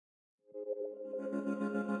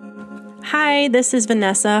Hi, this is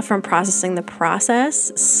Vanessa from Processing the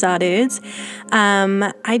Process. Dudes.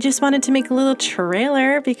 I just wanted to make a little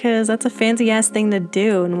trailer because that's a fancy ass thing to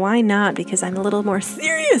do, and why not? Because I'm a little more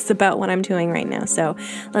serious about what I'm doing right now. So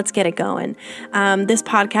let's get it going. This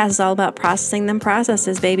podcast is all about processing them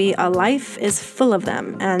processes, baby. A life is full of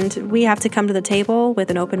them, and we have to come to the table with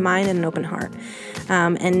an open mind and an open heart.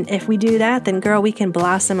 And if we do that, then girl, we can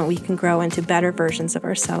blossom and we can grow into better versions of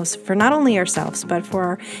ourselves for not only ourselves, but for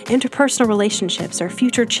our interpersonal relationships, our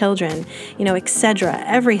future children, etc.,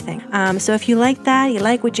 everything. So if you like that, you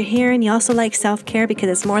like what you're hearing, you also like self-care because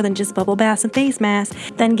it's more than just bubble baths and face masks,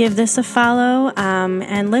 then give this a follow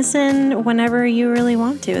and listen whenever you really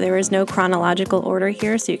want to. There is no chronological order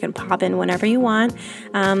here, so you can pop in whenever you want.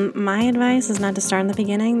 My advice is not to start in the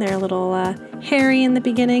beginning. They're a little hairy in the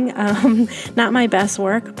beginning. Not my best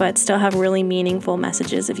work, but still have really meaningful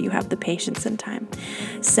messages if you have the patience and time.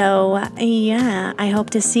 So yeah, I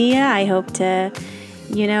hope to see you. I hope to,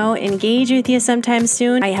 engage with you sometime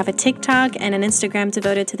soon. I have a TikTok and an Instagram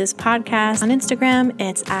devoted to this podcast. On Instagram,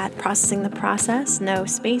 it's at Processing the Process. No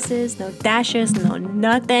spaces, no dashes, no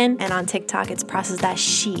nothing. And on TikTok, it's Process That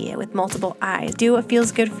Shit with multiple I's. Do what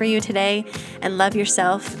feels good for you today and love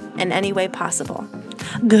yourself in any way possible.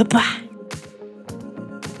 Goodbye.